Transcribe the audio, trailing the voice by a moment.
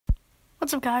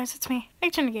What's up guys, it's me,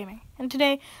 Agent Gaming, and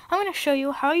today I'm going to show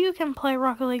you how you can play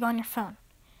Rocket League on your phone.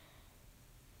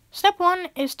 Step 1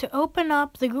 is to open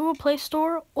up the Google Play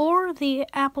Store or the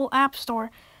Apple App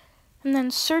Store and then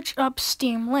search up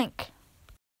Steam Link.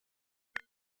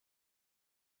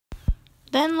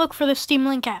 Then look for the Steam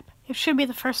Link app. It should be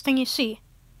the first thing you see.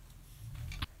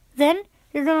 Then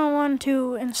you're going to want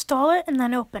to install it and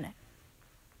then open it.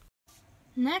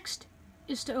 Next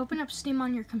is to open up Steam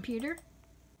on your computer.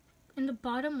 In the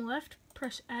bottom left,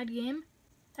 press Add Game,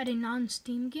 add a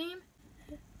non-Steam game,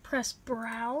 press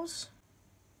Browse,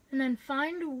 and then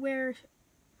find where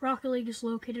Rocket League is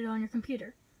located on your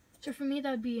computer. So for me, that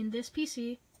would be in this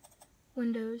PC,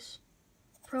 Windows,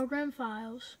 Program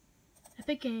Files,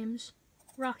 Epic Games,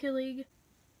 Rocket League,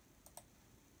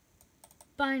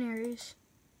 Binaries,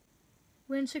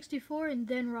 Win64, and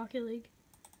then Rocket League.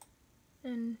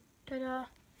 Then, ta-da!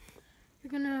 You're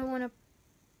going to want to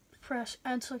press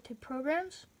Add Selected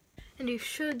Programs, and you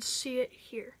should see it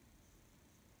here.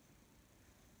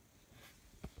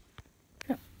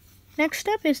 Next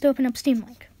step is to open up Steam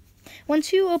Link.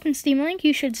 Once you open Steam Link,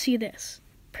 you should see this.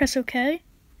 Press OK.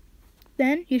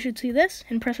 Then you should see this,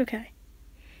 and press OK.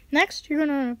 Next, you're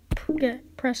going to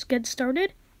press Get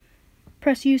Started.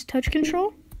 Press Use Touch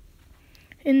Control,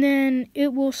 and then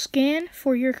it will scan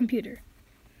for your computer.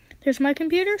 There's my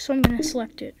computer, so I'm going to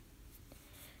select it.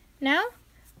 Now,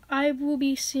 I will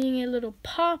be seeing a little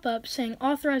pop-up saying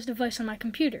authorized device on my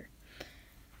computer.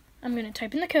 I'm going to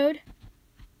type in the code.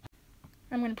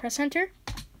 I'm going to press enter.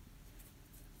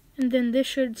 And then this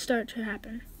should start to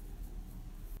happen.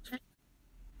 And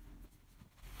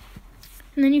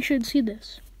then you should see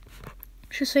this.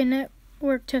 It should say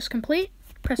network test complete.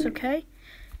 Press OK.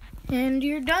 And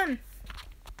you're done.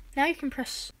 Now you can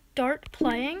press start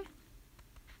playing.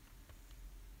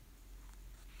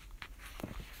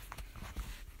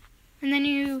 And then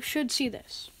you should see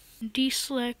this.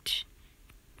 Deselect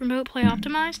Remote Play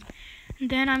Optimized. And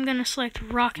then I'm going to select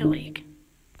Rocket League.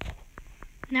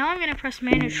 Now I'm going to press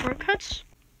Manage Shortcuts.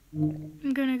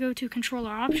 I'm going to go to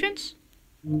Controller Options.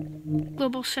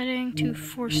 Global Setting to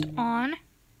Forced On.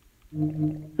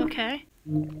 Okay.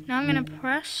 Now I'm going to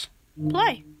press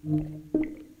Play.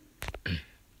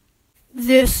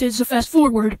 This is a fast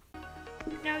forward.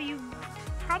 Now you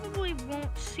probably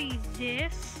won't see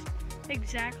this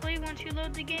exactly once you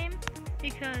load the game,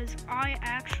 because I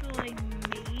actually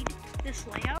made this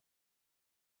layout.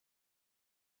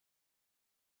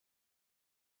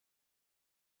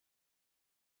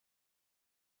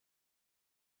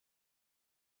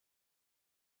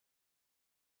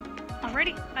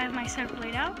 Alrighty, I have my setup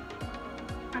laid out.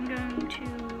 I'm going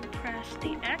to press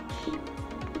the X,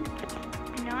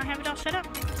 and now I have it all set up.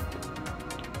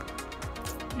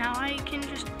 Now I can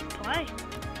just play.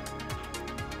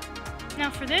 Now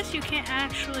for this, you can't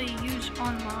actually use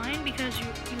online because you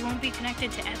won't be connected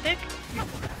to Epic.